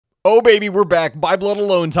Oh baby, we're back. By blood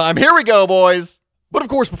alone time. Here we go, boys. But of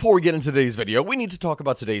course, before we get into today's video, we need to talk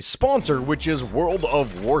about today's sponsor, which is World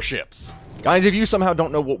of Warships. Guys, if you somehow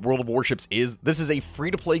don't know what World of Warships is, this is a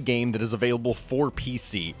free-to-play game that is available for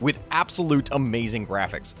PC with absolute amazing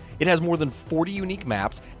graphics. It has more than 40 unique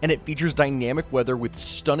maps, and it features dynamic weather with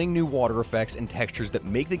stunning new water effects and textures that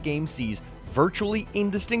make the game seas virtually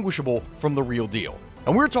indistinguishable from the real deal.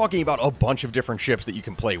 And we're talking about a bunch of different ships that you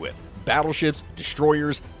can play with. Battleships,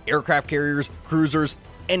 destroyers, aircraft carriers, cruisers,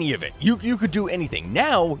 any of it. You could do anything.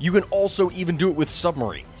 Now, you can also even do it with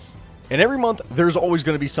submarines. And every month, there's always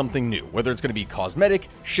going to be something new. Whether it's going to be cosmetic,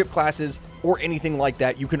 ship classes, or anything like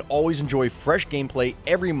that, you can always enjoy fresh gameplay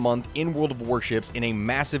every month in World of Warships in a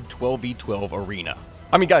massive 12v12 arena.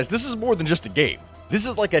 I mean, guys, this is more than just a game. This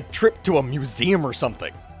is like a trip to a museum or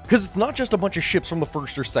something. Because it's not just a bunch of ships from the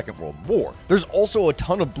First or Second World War. There's also a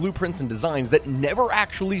ton of blueprints and designs that never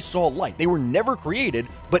actually saw light. They were never created,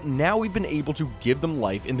 but now we've been able to give them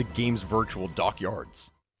life in the game's virtual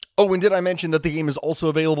dockyards. Oh, and did I mention that the game is also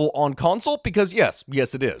available on console? Because yes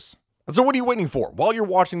it is. And so what are you waiting for? While you're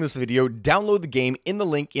watching this video, download the game in the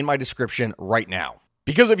link in my description right now.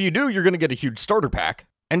 Because if you do, you're going to get a huge starter pack.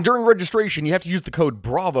 And during registration, you have to use the code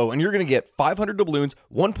BRAVO, and you're going to get 500 doubloons,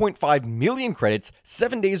 1.5 million credits,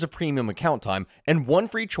 7 days of premium account time, and one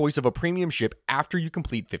free choice of a premium ship after you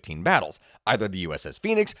complete 15 battles. Either the USS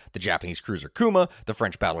Phoenix, the Japanese cruiser Kuma, the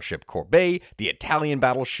French battleship Courbet, the Italian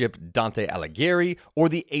battleship Dante Alighieri, or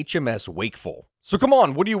the HMS Wakeful. So come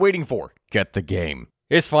on, what are you waiting for? Get the game.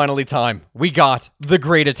 It's finally time. We got the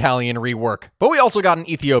Great Italian rework, but we also got an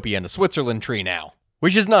Ethiopia and a Switzerland tree now.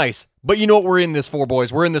 Which is nice, but you know what we're in this for,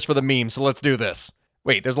 boys. We're in this for the memes, so let's do this.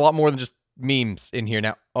 Wait, there's a lot more than just memes in here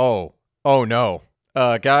now. Oh no.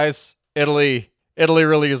 Guys, Italy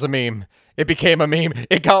really is a meme. It became a meme.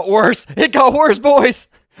 It got worse, boys.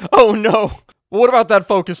 Oh no. What about that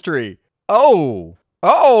focus tree? Oh.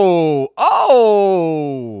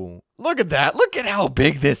 Look at that. Look at how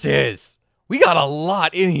big this is. We got a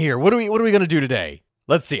lot in here. What are we gonna do today?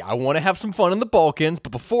 Let's see, I want to have some fun in the Balkans,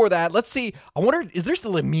 but before that, let's see, I wonder, is there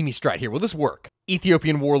still a meme strat here? Will this work?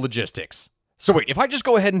 Ethiopian war logistics. So wait, if I just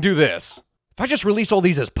go ahead and do this, if I just release all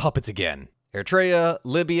these as puppets again, Eritrea,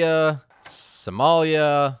 Libya,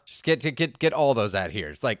 Somalia, just get all those out here.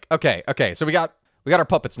 It's like, okay, so we got our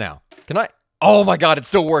puppets now. Can I? Oh my God, it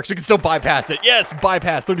still works. We can still bypass it. Yes,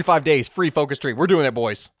 bypass, 35 days, free focus tree. We're doing it,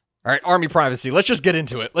 boys. All right, army privacy. Let's just get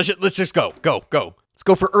into it. Let's just go. Let's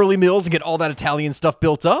go for early mills and get all that Italian stuff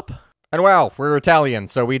built up. And wow, we're Italian,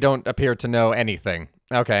 so we don't appear to know anything.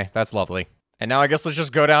 Okay, that's lovely. And now I guess let's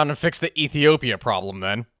just go down and fix the Ethiopia problem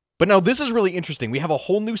then. But now this is really interesting. We have a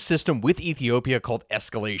whole new system with Ethiopia called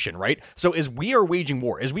escalation, right? So as we are waging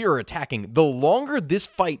war, as we are attacking, the longer this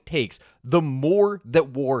fight takes, the more that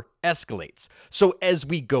war escalates. So as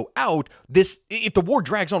we go out, if the war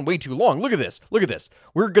drags on way too long, look at this.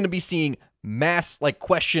 We're going to be seeing mass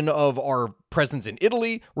question of our presence in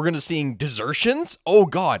Italy. We're going to seeing desertions. Oh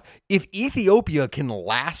God, if Ethiopia can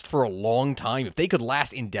last for a long time, if they could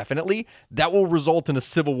last indefinitely, that will result in a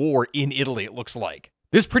civil war in Italy, it looks like.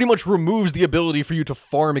 This pretty much removes the ability for you to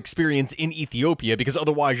farm experience in Ethiopia because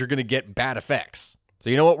otherwise you're going to get bad effects. So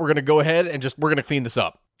you know what? We're going to go ahead and we're going to clean this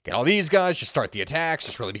up. Get all these guys, just start the attacks,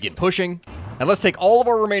 just really begin pushing. And let's take all of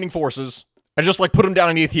our remaining forces and just put them down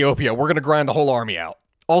in Ethiopia. We're going to grind the whole army out.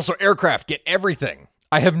 Also, aircraft, get everything.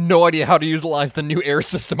 I have no idea how to utilize the new air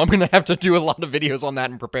system. I'm going to have to do a lot of videos on that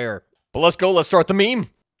and prepare. But let's go. Let's start the meme.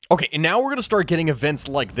 Okay, and now we're going to start getting events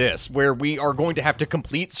like this, where we are going to have to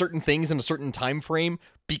complete certain things in a certain time frame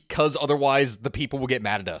because otherwise the people will get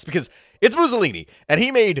mad at us. Because it's Mussolini, and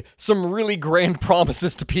he made some really grand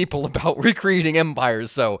promises to people about recreating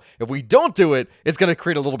empires, so if we don't do it, it's going to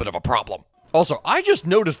create a little bit of a problem. Also, I just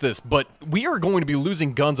noticed this, but we are going to be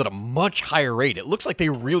losing guns at a much higher rate. It looks like they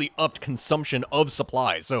really upped consumption of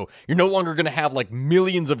supplies, so you're no longer going to have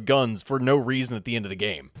millions of guns for no reason at the end of the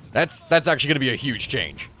game. That's actually going to be a huge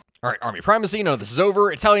change. All right, army primacy, no, this is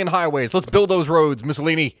over. Italian highways, let's build those roads,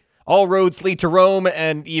 Mussolini. All roads lead to Rome,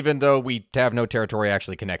 and even though we have no territory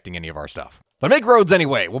actually connecting any of our stuff. But make roads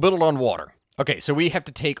anyway, we'll build it on water. Okay, so we have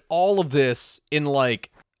to take all of this in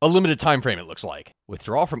a limited time frame, it looks like.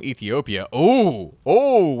 Withdraw from Ethiopia.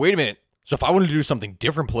 Oh, wait a minute. So if I want to do something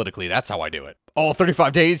different politically, that's how I do it. Oh,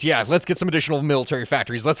 35 days? Yeah, let's get some additional military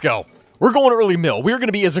factories. Let's go. We're going early mill. We're going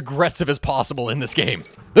to be as aggressive as possible in this game.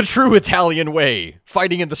 The true Italian way.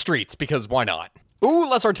 Fighting in the streets, because why not? Ooh,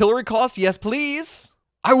 less artillery cost? Yes, please.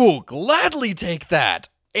 I will gladly take that.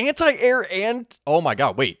 Anti-air and... Oh my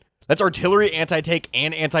God, wait. That's artillery, anti-tank,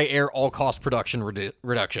 and anti-air all-cost production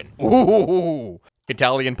reduction. Ooh.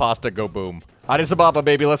 Italian pasta, go boom. Addis Ababa,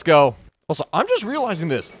 baby, let's go. Also, I'm just realizing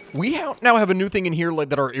this. We now have a new thing in here like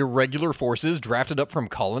that are irregular forces drafted up from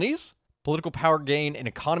colonies. Political power gain and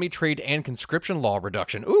economy, trade, and conscription law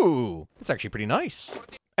reduction. Ooh, that's actually pretty nice.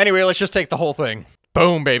 Anyway, let's just take the whole thing.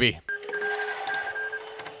 Boom, baby.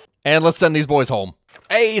 And let's send these boys home.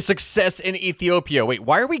 Hey, success in Ethiopia. Wait,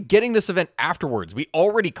 why are we getting this event afterwards? We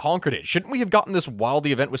already conquered it. Shouldn't we have gotten this while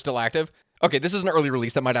the event was still active? Okay, this is an early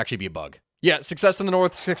release. That might actually be a bug. Yeah, success in the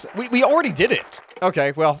north. We already did it.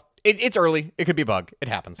 Okay, well, it's early. It could be a bug. It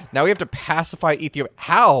happens. Now we have to pacify Ethiopia.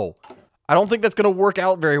 How? I don't think that's going to work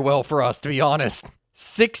out very well for us, to be honest.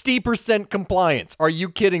 60% compliance. Are you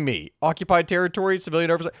kidding me? Occupied territory,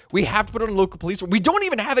 civilian oversight. We have to put on local police. We don't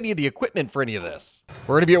even have any of the equipment for any of this.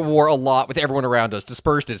 We're going to be at war a lot with everyone around us.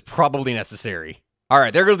 Dispersed is probably necessary. All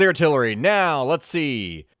right, there goes the artillery. Now, let's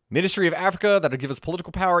see. Ministry of Africa, that'll give us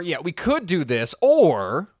political power. Yeah, we could do this,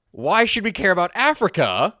 or why should we care about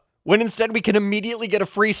Africa when instead we can immediately get a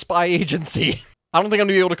free spy agency? I don't think I'm going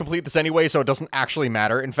to be able to complete this anyway, so it doesn't actually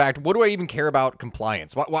matter. In fact, what do I even care about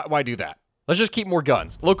compliance? Why do that? Let's just keep more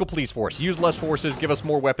guns. Local police force. Use less forces. Give us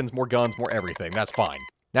more weapons, more guns, more everything. That's fine.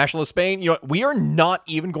 Nationalist Spain. You know what? We are not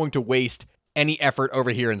even going to waste any effort over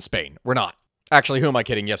here in Spain. We're not. Actually, who am I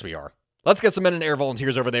kidding? Yes, we are. Let's get some men and air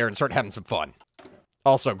volunteers over there and start having some fun.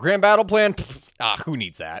 Also, Grand Battle Plan. Who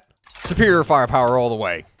needs that? Superior firepower all the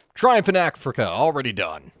way. Triumph in Africa. Already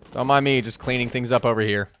done. Don't mind me just cleaning things up over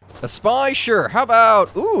here. A spy? Sure. How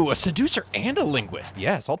about, ooh, a seducer and a linguist.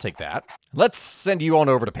 Yes, I'll take that. Let's send you on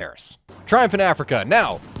over to Paris. Triumph in Africa.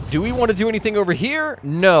 Now, do we want to do anything over here?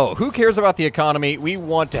 No. Who cares about the economy? We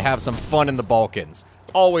want to have some fun in the Balkans.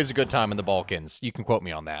 Always a good time in the Balkans. You can quote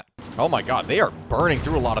me on that. Oh my god, they are burning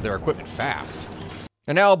through a lot of their equipment fast.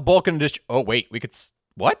 And now Balkan dish. Oh wait, we could.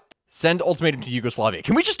 What? Send ultimatum to Yugoslavia.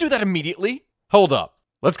 Can we just do that immediately? Hold up.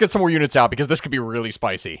 Let's get some more units out because this could be really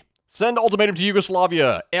spicy. Send ultimatum to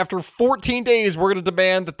Yugoslavia. After 14 days, we're going to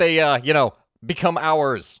demand that they, become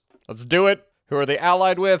ours. Let's do it. Who are they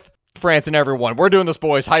allied with? France and everyone. We're doing this,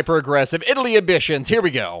 boys. Hyper-aggressive. Italy ambitions. Here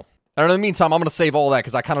we go. And in the meantime, I'm going to save all that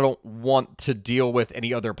because I kind of don't want to deal with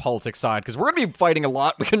any other politics side because we're going to be fighting a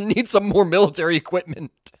lot. We're going to need some more military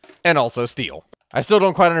equipment and also steel. I still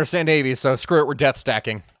don't quite understand Navy, so screw it. We're death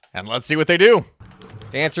stacking. And let's see what they do.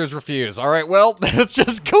 The answer is refuse. All right, well, let's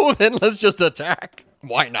just go then. Let's just attack.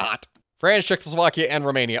 Why not? France, Czechoslovakia, and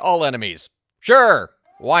Romania, all enemies. Sure,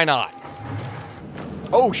 why not?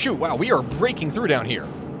 Oh, shoot, wow, we are breaking through down here.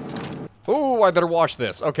 Oh, I better watch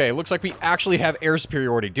this. Okay, looks like we actually have air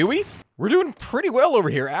superiority. Do we? We're doing pretty well over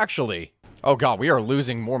here, actually. Oh, God, we are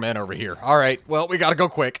losing more men over here. All right, well, we gotta go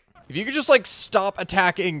quick. If you could just, stop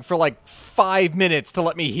attacking for, 5 minutes to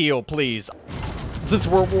let me heal, please. Since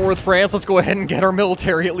we're at war with France, let's go ahead and get our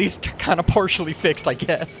military at least kind of partially fixed, I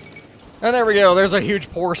guess. And there we go. There's a huge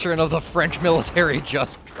portion of the French military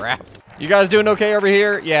just trapped. You guys doing okay over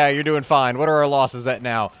here? Yeah, you're doing fine. What are our losses at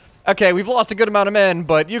now? Okay, we've lost a good amount of men,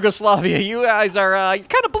 but Yugoslavia, you guys are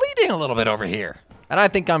kind of bleeding a little bit over here. And I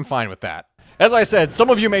think I'm fine with that. As I said,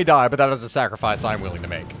 some of you may die, but that is a sacrifice I'm willing to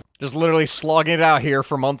make. Just literally slogging it out here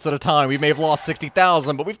for months at a time. We may have lost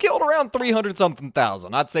 60,000, but we've killed around 300-something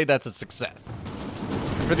thousand. I'd say that's a success.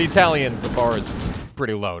 And for the Italians, the bar is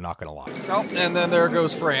pretty low, not gonna lie. Oh, and then there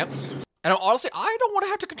goes France. And honestly, I don't want to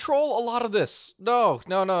have to control a lot of this. No.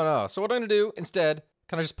 So what I'm gonna do instead,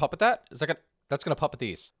 can I just puppet that? That's gonna puppet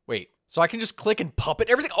these. Wait, so I can just click and puppet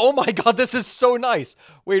everything? Oh my god, this is so nice.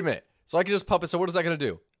 Wait a minute. So I can just puppet, so what is that gonna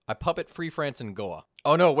do? I puppet Free France and Goa.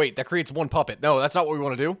 Oh no, wait, that creates one puppet. No, that's not what we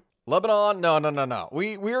want to do. Lebanon, no.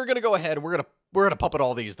 We are gonna go ahead, we're gonna puppet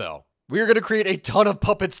all these though. We are gonna create a ton of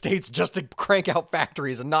puppet states just to crank out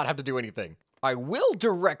factories and not have to do anything. I will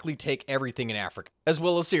directly take everything in Africa, as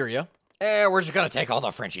well as Syria. And we're just gonna take all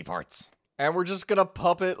the Frenchy parts. And we're just gonna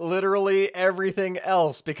puppet literally everything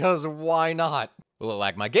else, because why not? Will it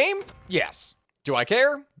lag my game? Yes. Do I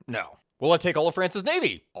care? No. Will I take all of France's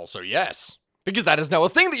navy? Also yes. Because that is now a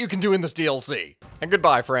thing that you can do in this DLC. And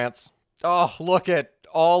goodbye, France. Oh, look at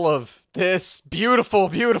all of this beautiful,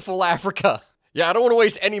 beautiful Africa. Yeah, I don't want to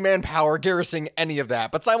waste any manpower garrisoning any of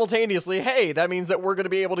that, but simultaneously, hey, that means that we're going to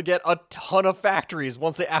be able to get a ton of factories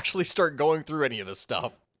once they actually start going through any of this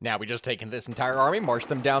stuff. Now we just take in this entire army, march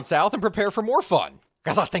them down south, and prepare for more fun.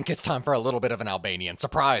 Because I think it's time for a little bit of an Albanian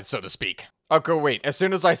surprise, so to speak. Okay, wait, as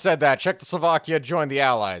soon as I said that, Czechoslovakia joined the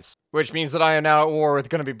Allies. Which means that I am now at war with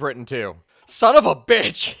gonna be Britain too. Son of a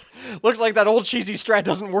bitch! Looks like that old cheesy strat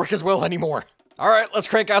doesn't work as well anymore. Alright, let's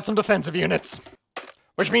crank out some defensive units.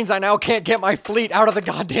 Which means I now can't get my fleet out of the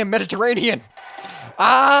goddamn Mediterranean.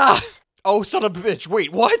 Ah! Oh, son of a bitch,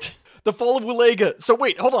 wait, what? The fall of Wulega. So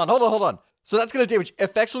wait, hold on. So that's going to damage.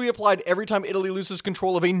 Effects will be applied every time Italy loses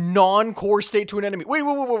control of a non-core state to an enemy.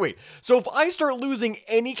 Wait. So if I start losing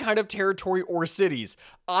any kind of territory or cities,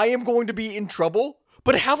 I am going to be in trouble?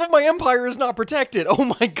 But half of my empire is not protected.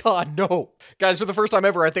 Oh my god, no. Guys, for the first time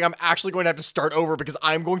ever, I think I'm actually going to have to start over because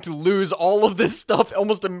I'm going to lose all of this stuff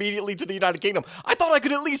almost immediately to the United Kingdom. I thought I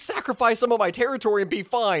could at least sacrifice some of my territory and be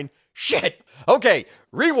fine. Shit. Okay,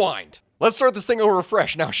 rewind. Let's start this thing over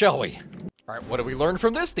fresh now, shall we? All right, what do we learn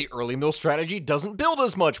from this? The early mill strategy doesn't build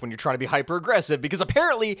as much when you're trying to be hyper aggressive because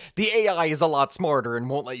apparently the AI is a lot smarter and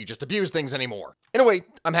won't let you just abuse things anymore. In a way,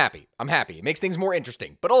 I'm happy. It makes things more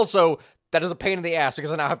interesting, but also that is a pain in the ass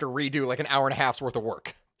because I now have to redo like an hour and a half's worth of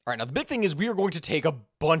work. All right, now the big thing is we are going to take a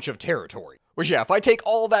bunch of territory. Which yeah, if I take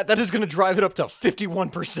all that is going to drive it up to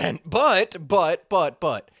 51%.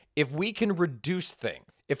 But if we can reduce things,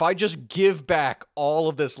 if I just give back all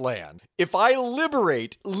of this land, if I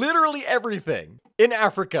liberate literally everything in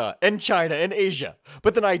Africa and China and Asia,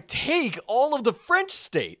 but then I take all of the French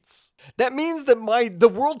states, that means that the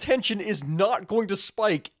world tension is not going to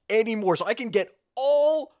spike anymore. So I can get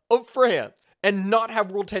all of France and not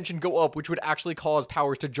have world tension go up, which would actually cause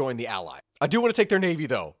powers to join the ally. I do want to take their navy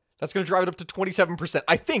though. That's going to drive it up to 27%.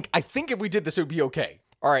 I think if we did this, it would be okay.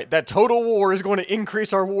 All right, that total war is going to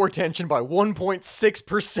increase our war tension by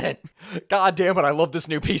 1.6%. God damn it, I love this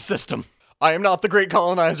new peace system. I am not the great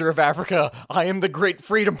colonizer of Africa. I am the great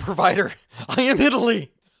freedom provider. I am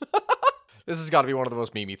Italy. This has got to be one of the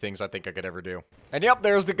most memey things I think I could ever do. And yep,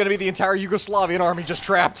 there's going to be the entire Yugoslavian army just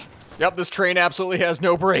trapped. Yep, this train absolutely has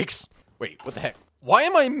no brakes. Wait, what the heck? Why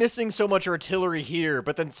am I missing so much artillery here,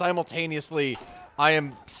 but then simultaneously I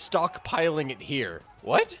am stockpiling it here?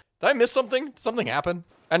 What? Did I miss something? Did something happen?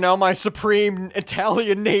 And now my supreme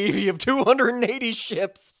Italian navy of 280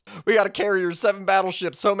 ships. We got a carrier, 7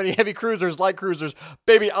 battleships, so many heavy cruisers, light cruisers.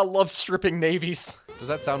 Baby, I love stripping navies. Does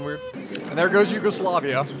that sound weird? And there goes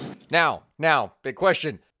Yugoslavia. Now, big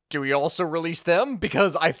question. Do we also release them?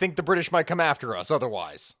 Because I think the British might come after us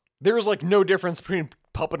otherwise. There's like no difference between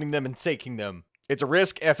puppeting them and taking them. It's a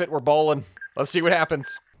risk, F it, we're ballin'. Let's see what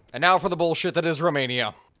happens. And now for the bullshit that is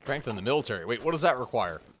Romania. Strengthen the military. Wait, what does that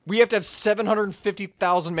require? We have to have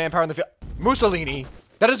 750,000 manpower in the field. Mussolini,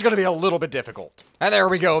 that is going to be a little bit difficult. And there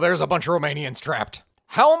we go. There's a bunch of Romanians trapped.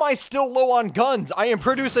 How am I still low on guns? I am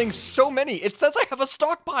producing so many. It says I have a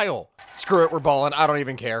stockpile. Screw it, we're balling. I don't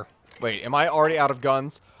even care. Wait, am I already out of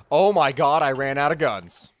guns? Oh my god, I ran out of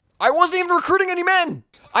guns. I wasn't even recruiting any men.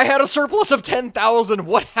 I had a surplus of 10,000.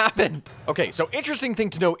 What happened? Okay, so interesting thing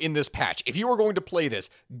to note in this patch. If you were going to play this,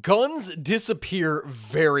 guns disappear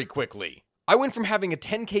very quickly. I went from having a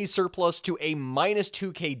 10k surplus to a minus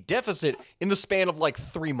 2k deficit in the span of like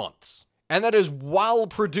 3 months. And that is while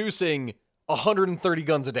producing 130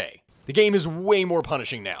 guns a day. The game is way more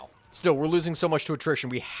punishing now. Still, we're losing so much to attrition,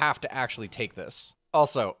 we have to actually take this.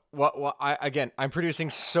 Also, I'm producing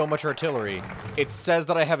so much artillery. It says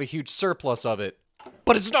that I have a huge surplus of it,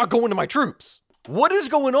 but it's not going to my troops. What is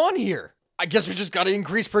going on here? I guess we just gotta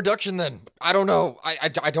increase production then. I don't know. I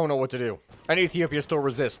don't know what to do. And Ethiopia still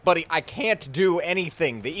resists. Buddy, I can't do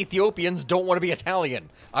anything. The Ethiopians don't want to be Italian.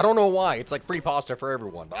 I don't know why. It's like free pasta for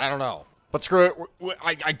everyone, but I don't know. But screw it.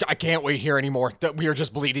 I can't wait here anymore. We are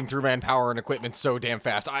just bleeding through manpower and equipment so damn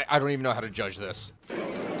fast. I don't even know how to judge this.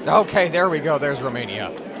 Okay, there we go. There's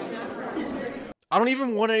Romania. I don't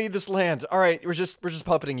even want any of this land. All right, we're just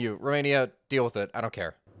puppeting you. Romania, deal with it. I don't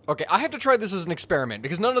care. Okay, I have to try this as an experiment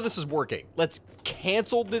because none of this is working. Let's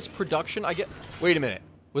cancel this production. Wait a minute.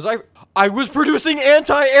 I was producing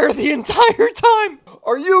anti-air the entire time.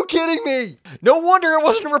 Are you kidding me? No wonder it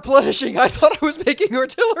wasn't replenishing. I thought I was making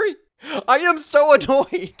artillery. I am so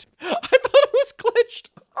annoyed. I thought it was glitched.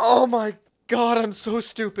 Oh my god, I'm so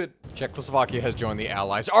stupid. Czechoslovakia has joined the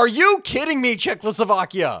Allies. Are you kidding me,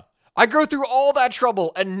 Czechoslovakia? I go through all that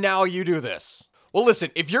trouble and now you do this. Well, listen,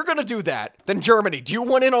 if you're gonna do that, then Germany, do you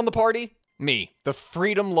want in on the party? Me, the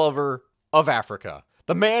freedom lover of Africa.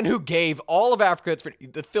 The man who gave all of Africa its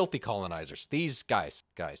freedom. The filthy colonizers. These guys,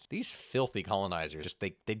 these filthy colonizers,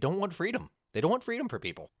 they don't want freedom. They don't want freedom for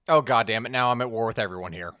people. Oh, god damn it, now I'm at war with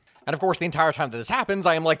everyone here. And of course, the entire time that this happens,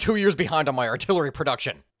 I am like 2 years behind on my artillery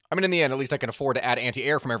production. I mean, in the end, at least I can afford to add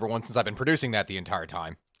anti-air from everyone since I've been producing that the entire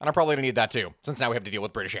time. And I'm probably gonna need that too, since now we have to deal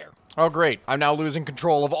with British air. Oh great, I'm now losing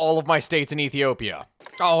control of all of my states in Ethiopia.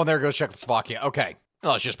 Oh, and there goes Czechoslovakia. Okay,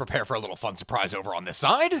 well, let's just prepare for a little fun surprise over on this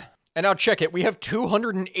side. And now check it, we have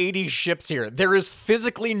 280 ships here. There is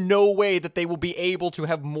physically no way that they will be able to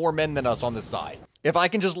have more men than us on this side. If I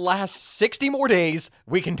can just last 60 more days,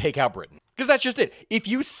 we can take out Britain. Because that's just it. If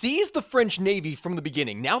you seize the French Navy from the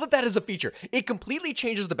beginning, now that is a feature, it completely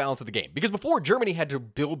changes the balance of the game. Because before, Germany had to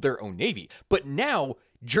build their own navy. But now,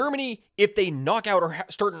 Germany, if they knock out or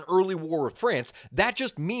start an early war with France, that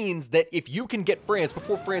just means that if you can get France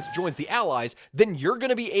before France joins the Allies, then you're going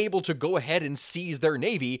to be able to go ahead and seize their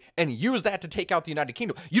navy and use that to take out the United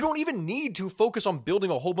Kingdom. You don't even need to focus on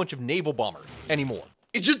building a whole bunch of naval bombers anymore.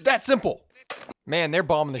 It's just that simple. Man, they're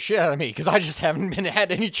bombing the shit out of me because I just haven't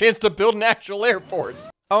had any chance to build an actual air force.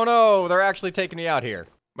 Oh no, they're actually taking me out here.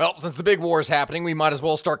 Well, since the big war is happening, we might as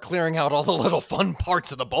well start clearing out all the little fun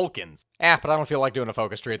parts of the Balkans. But I don't feel like doing a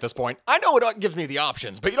focus tree at this point. I know it gives me the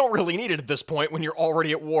options, but you don't really need it at this point when you're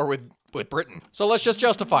already at war with Britain. So let's just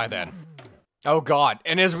justify then. Oh god,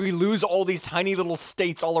 and as we lose all these tiny little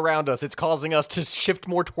states all around us, it's causing us to shift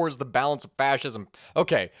more towards the balance of fascism.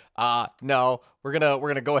 Okay, no, we're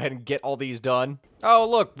gonna go ahead and get all these done. Oh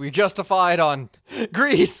look, we justified on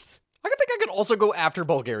Greece. I think I could also go after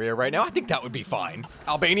Bulgaria right now. I think that would be fine.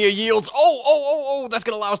 Albania yields. Oh, that's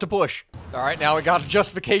gonna allow us to push. All right, now we got a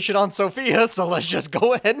justification on Sofia, so let's just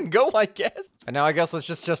go ahead and go, I guess. And now I guess let's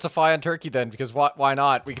just justify on Turkey then, because why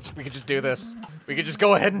not? We could just do this. We could just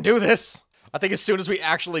go ahead and do this. I think as soon as we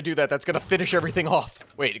actually do that, that's gonna finish everything off.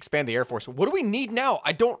 Wait, expand the Air Force. What do we need now?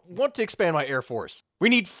 I don't want to expand my Air Force. We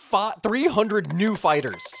need 300 new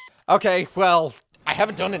fighters. Okay, well, I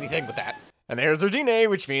haven't done anything with that. And there's Erdine,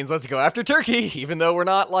 which means let's go after Turkey, even though we're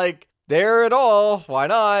not, like, there at all. Why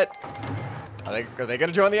not? Are they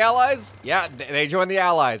gonna join the Allies? Yeah, they joined the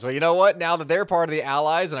Allies. Well, you know what? Now that they're part of the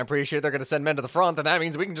Allies, and I'm pretty sure they're gonna send men to the front, then that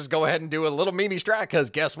means we can just go ahead and do a little Mimi strat, because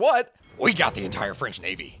guess what? We got the entire French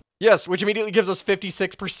Navy. Yes, which immediately gives us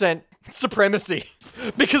 56% supremacy,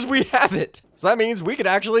 because we have it. So that means we could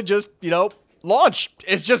actually just, launch.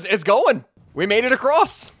 It's going. We made it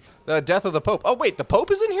across. The death of the Pope. Oh, wait, the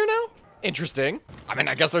Pope is in here now? Interesting. I mean,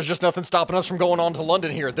 I guess there's just nothing stopping us from going on to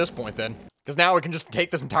London here at this point then. Because now we can just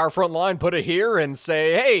take this entire front line, put it here, and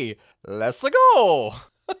say, hey, let's go.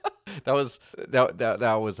 That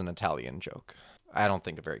was an Italian joke. I don't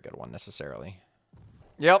think a very good one necessarily.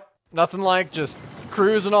 Yep, nothing like just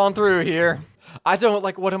cruising on through here. I don't,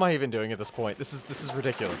 what am I even doing at this point? This is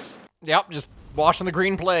ridiculous. Yep, just washing the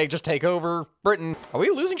Green Plague, just take over Britain. Are we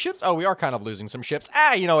losing ships? Oh, we are kind of losing some ships.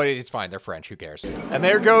 You know what, it's fine, they're French, who cares? And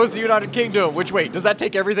there goes the United Kingdom, which, wait, does that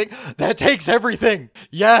take everything? That takes everything!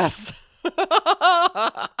 Yes!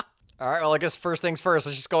 Alright, well, I guess first things first,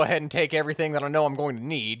 let's just go ahead and take everything that I know I'm going to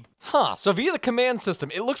need. So via the command system,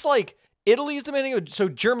 it looks like Italy's demanding, so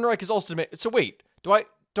German Reich is also demanding, so wait, do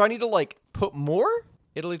I need to, put more?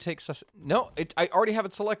 Italy takes us, no, I already have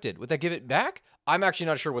it selected. Would that give it back? I'm actually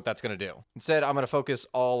not sure what that's gonna do. Instead, I'm gonna focus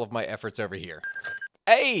all of my efforts over here.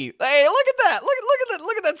 Hey, look at that!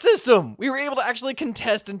 Look at that system! We were able to actually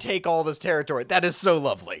contest and take all this territory. That is so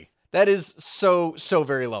lovely. That is so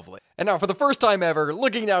very lovely. And now, for the first time ever,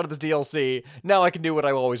 looking out at this DLC, now I can do what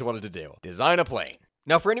I always wanted to do. Design a plane.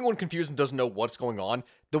 Now, for anyone confused and doesn't know what's going on,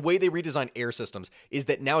 the way they redesign air systems is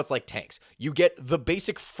that now it's like tanks. You get the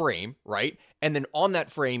basic frame, right? And then on that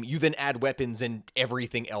frame, you then add weapons and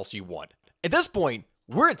everything else you want. At this point,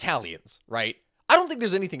 we're Italians, right? I don't think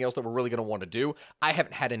there's anything else that we're really going to want to do. I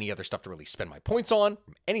haven't had any other stuff to really spend my points on,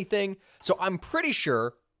 anything. So I'm pretty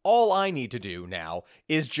sure all I need to do now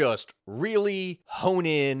is just really hone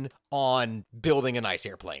in on building a nice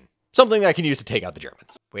airplane. Something that I can use to take out the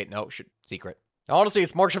Germans. Wait, no, secret. Honestly,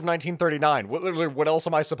 it's March of 1939. What else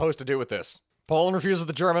am I supposed to do with this? Poland refuses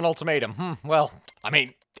the German ultimatum. Well, I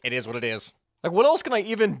mean, it is what it is. What else can I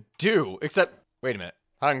even do? Except, wait a minute.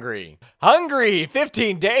 Hungry,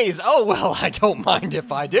 15 days. Oh, well, I don't mind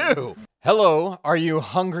if I do. Hello, are you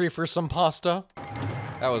hungry for some pasta?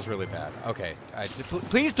 That was really bad. Okay,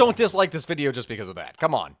 please don't dislike this video just because of that.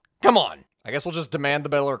 Come on. I guess we'll just demand the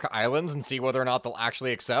Balearic Islands and see whether or not they'll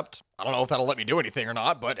actually accept. I don't know if that'll let me do anything or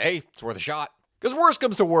not, but hey, it's worth a shot. Because worst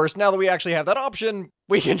comes to worst, now that we actually have that option,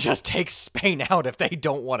 we can just take Spain out if they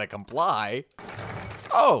don't want to comply.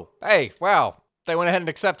 Oh, hey, wow. They went ahead and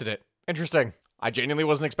accepted it. Interesting. I genuinely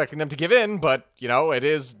wasn't expecting them to give in, but, it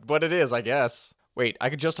is what it is, I guess. Wait, I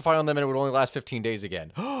could justify on them and it would only last 15 days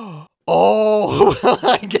again. Oh, well,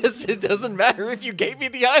 I guess it doesn't matter if you gave me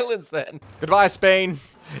the islands then. Goodbye, Spain.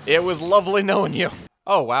 It was lovely knowing you.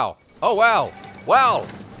 Oh, wow. Oh, wow. Wow.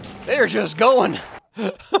 They're just going.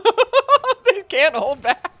 They can't hold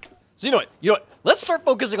back. So you know what? Let's start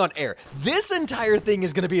focusing on air. This entire thing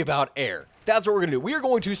is going to be about air. That's what we're going to do. We are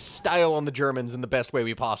going to style on the Germans in the best way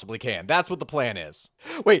we possibly can. That's what the plan is.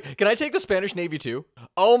 Wait, can I take the Spanish Navy too?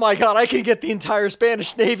 Oh my god, I can get the entire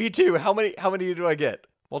Spanish Navy too. How many do I get?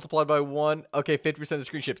 Multiplied by 1. Okay, 50% of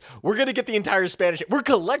screen ships. We're going to get the entire Spanish. We're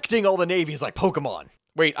collecting all the navies like Pokemon.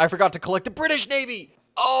 Wait, I forgot to collect the British Navy.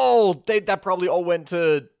 Oh, that probably all went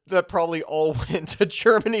to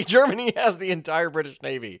Germany. Germany has the entire British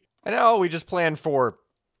Navy. And now we just plan for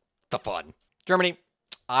the fun. Germany,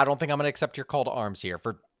 I don't think I'm going to accept your call to arms here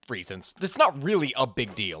for reasons. It's not really a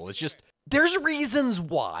big deal. It's just, there's reasons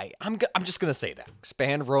why. I'm just going to say that.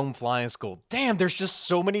 Expand Rome Flying School. Damn, there's just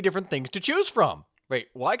so many different things to choose from. Wait,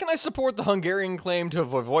 why can I support the Hungarian claim to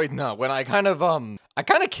Vojvodina when I kind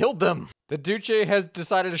of killed them? The Duce has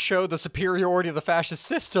decided to show the superiority of the fascist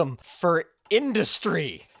system for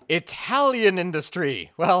industry. Italian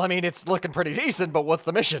industry. Well, I mean, it's looking pretty decent, but what's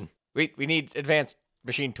the mission? We need advanced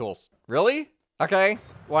machine tools. Really? Okay,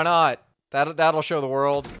 why not? That'll show the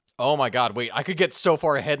world. Oh my god, wait, I could get so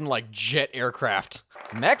far ahead in like jet aircraft.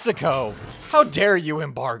 Mexico? How dare you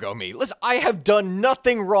embargo me? Listen, I have done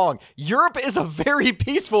nothing wrong. Europe is a very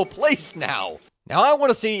peaceful place now. Now I want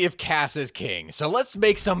to see if Cass is king, so let's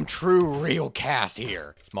make some true real Cass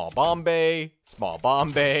here. Small Bombay, small,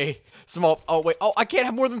 oh wait, oh, I can't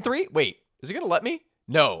have more than 3? Wait, is it gonna let me?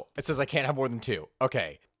 No, it says I can't have more than 2.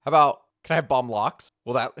 Okay, how about, can I have bomb locks?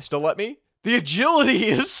 Will that still let me? The agility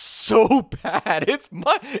is so bad. It's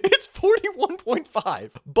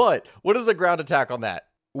 41.5. But what is the ground attack on that?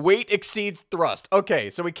 Weight exceeds thrust. Okay,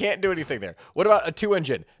 so we can't do anything there. What about a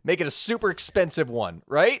 2-engine? Make it a super expensive one,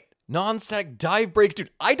 right? Non-static dive brakes. Dude,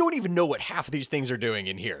 I don't even know what half of these things are doing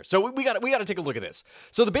in here. So we gotta take a look at this.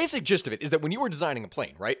 So the basic gist of it is that when you are designing a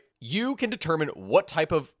plane, right, you can determine what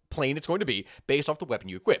type of plane it's going to be based off the weapon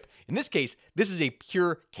you equip. In this case, this is a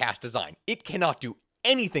pure Cass design. It cannot do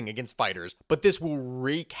anything against fighters, but this will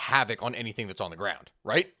wreak havoc on anything that's on the ground,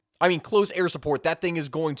 right? I mean, close air support, that thing is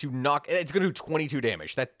going to knock, it's going to do 22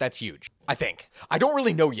 damage. That's huge, I think. I don't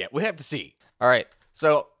really know yet. We'll have to see. All right,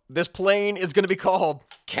 so this plane is going to be called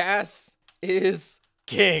Cass is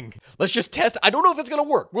King. Let's just test. I don't know if it's going to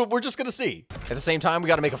work. We're just going to see. At the same time, we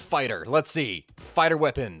got to make a fighter. Let's see. Fighter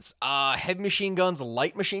weapons. Heavy machine guns,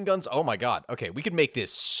 light machine guns. Oh my God. Okay, we could make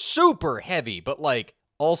this super heavy, but like,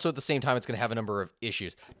 also, at the same time, it's going to have a number of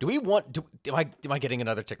issues. Do we want... Am I getting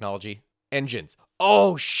another technology? Engines.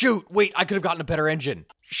 Oh, shoot. Wait, I could have gotten a better engine.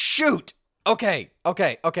 Shoot. Okay.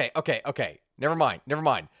 Never mind.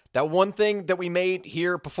 That one thing that we made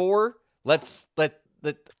here before, damn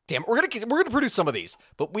it, we're gonna produce some of these,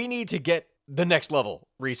 but we need to get the next level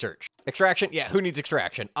research. Extraction? Yeah, who needs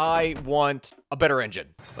extraction? I want a better engine.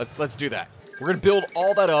 Let's do that. We're going to build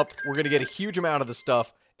all that up. We're going to get a huge amount of the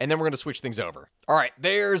stuff. And then we're going to switch things over. All right,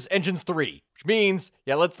 there's engines 3, which means,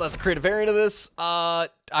 yeah, let's create a variant of this. I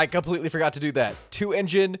completely forgot to do that. 2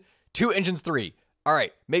 engines 3. All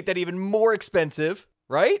right, make that even more expensive,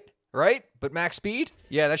 right? But max speed?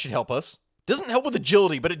 Yeah, that should help us. Doesn't help with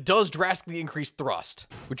agility, but it does drastically increase thrust,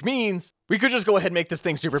 which means we could just go ahead and make this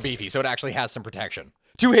thing super beefy so it actually has some protection.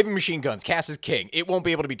 2 heavy machine guns, Cass is king. It won't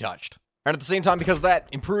be able to be touched. And at the same time, because of that,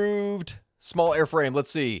 improved small airframe.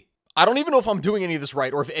 Let's see. I don't even know if I'm doing any of this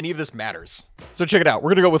right or if any of this matters. So check it out.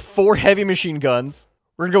 We're going to go with 4 heavy machine guns.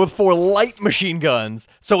 We're going to go with 4 light machine guns.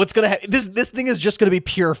 So it's going to have, this thing is just going to be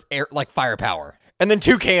pure air, like firepower. And then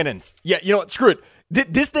 2 cannons. Yeah, you know what? Screw it.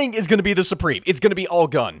 This thing is going to be the supreme. It's going to be all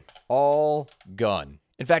gun. All gun.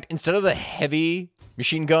 In fact, instead of the heavy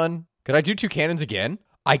machine gun, could I do 2 cannons again?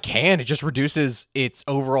 I can. It just reduces its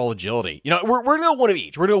overall agility. You know, we're going to go one of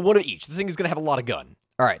each. This thing is going to have a lot of gun.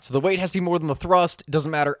 All right, so the weight has to be more than the thrust. It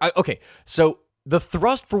doesn't matter. Okay, so the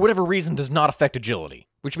thrust, for whatever reason, does not affect agility,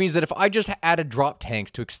 which means that if I just added drop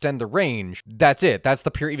tanks to extend the range, that's it. That's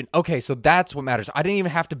the pure even. Okay, so that's what matters. I didn't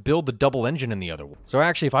even have to build the double engine in the other one. So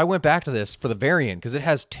actually, if I went back to this for the variant, because it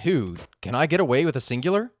has 2, can I get away with a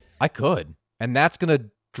singular? I could. And that's going to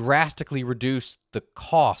drastically reduce the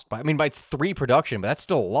cost. By its 3 production, but that's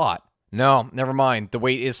still a lot. No, never mind. The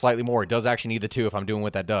weight is slightly more. It does actually need the 2 if I'm doing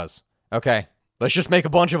what that does. Okay. Let's just make a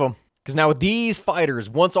bunch of them. Because now with these fighters,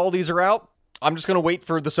 once all these are out, I'm just going to wait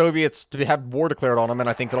for the Soviets to have war declared on them, and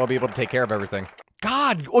I think that I'll be able to take care of everything.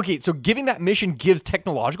 God, okay, so giving that mission gives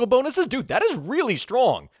technological bonuses? Dude, that is really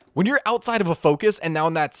strong. When you're outside of a focus, and now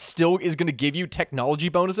that still is going to give you technology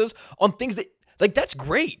bonuses on things that, like, that's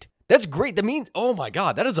great. That's great. That means, oh my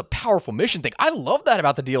God, that is a powerful mission thing. I love that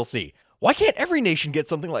about the DLC. Why can't every nation get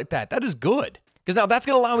something like that? That is good. Because now that's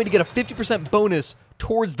going to allow me to get a 50% bonus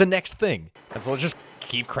towards the next thing. And so let's just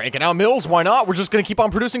keep cranking out mills. Why not? We're just going to keep on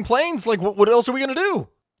producing planes. Like, what else are we going to do?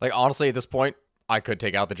 Like, honestly, at this point, I could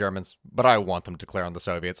take out the Germans, but I want them to declare on the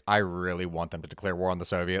Soviets. I really want them to declare war on the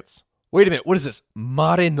Soviets. Wait a minute. What is this?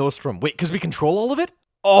 Mare Nostrum. Wait, because we control all of it?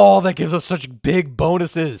 Oh, that gives us such big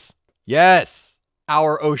bonuses. Yes.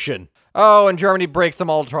 Our ocean. Oh, and Germany breaks the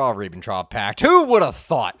Molotov-Ribbentrop Pact. Who would have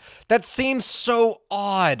thought? That seems so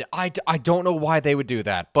odd. I don't know why they would do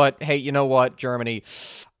that. But hey, you know what, Germany?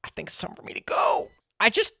 I think it's time for me to go.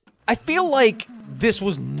 I feel like this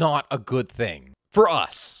was not a good thing for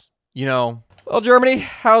us, you know? Well, Germany,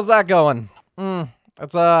 how's that going? I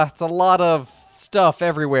It's a lot of stuff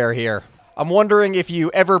everywhere here. I'm wondering if you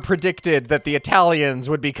ever predicted that the Italians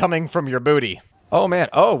would be coming from your booty. Oh man,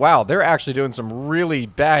 oh wow, they're actually doing some really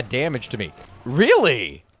bad damage to me.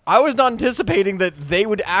 Really? I was not anticipating that they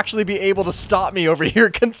would actually be able to stop me over here,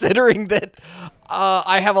 considering that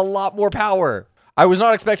I have a lot more power. I was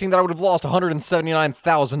not expecting that I would have lost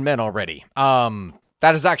 179,000 men already.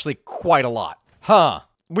 That is actually quite a lot. Huh.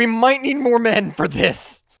 We might need more men for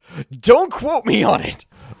this. Don't quote me on it,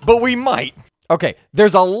 but we might. Okay,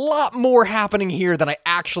 there's a lot more happening here than I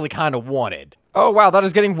actually kind of wanted. Oh wow, that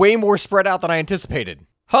is getting way more spread out than I anticipated.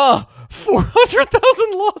 Huh,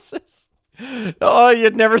 400,000 losses. Oh,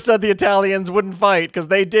 you'd never said the Italians wouldn't fight, because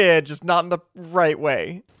they did, just not in the right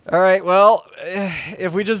way. Alright, well,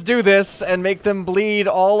 if we just do this and make them bleed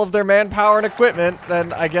all of their manpower and equipment,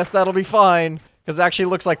 then I guess that'll be fine. Because it actually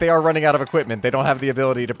looks like they are running out of equipment. They don't have the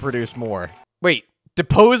ability to produce more. Wait,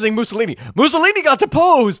 deposing Mussolini. Mussolini got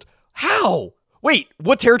deposed! How? Wait,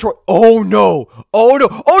 what territory? Oh no! Oh no!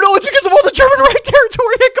 Oh no! It's because of all the German right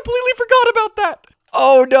territory! I completely forgot about that!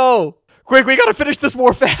 Oh no! Quick, we gotta finish this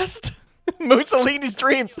war fast! Mussolini's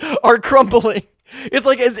dreams are crumbling. It's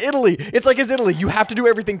like as Italy. It's like as Italy. You have to do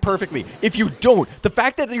everything perfectly. If you don't, the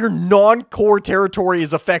fact that your non-core territory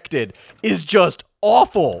is affected is just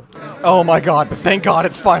awful. Oh my god, but thank god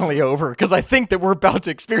it's finally over, because I think that we're about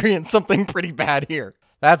to experience something pretty bad here.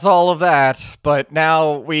 That's all of that, but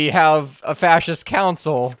now we have a fascist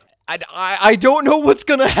council. I don't know what's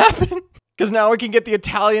gonna happen, because now we can get the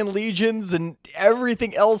Italian legions and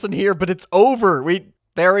everything else in here, but it's over.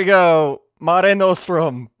 There we go. Mare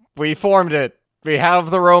Nostrum. We formed it. We have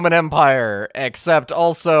the Roman Empire, except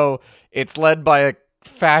also it's led by a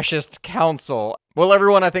fascist council. Well,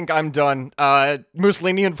 everyone, I think I'm done.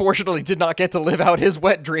 Mussolini, unfortunately, did not get to live out his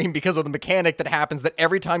wet dream because of the mechanic that happens that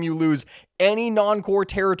every time you lose any non-core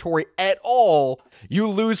territory at all, you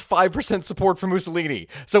lose 5% support from Mussolini.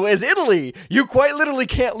 So as Italy, you quite literally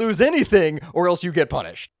can't lose anything or else you get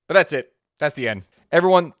punished. But that's it. That's the end.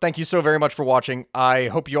 Everyone, thank you so very much for watching. I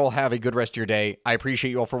hope you all have a good rest of your day. I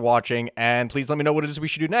appreciate you all for watching, and please let me know what it is we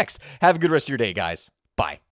should do next. Have a good rest of your day, guys. Bye.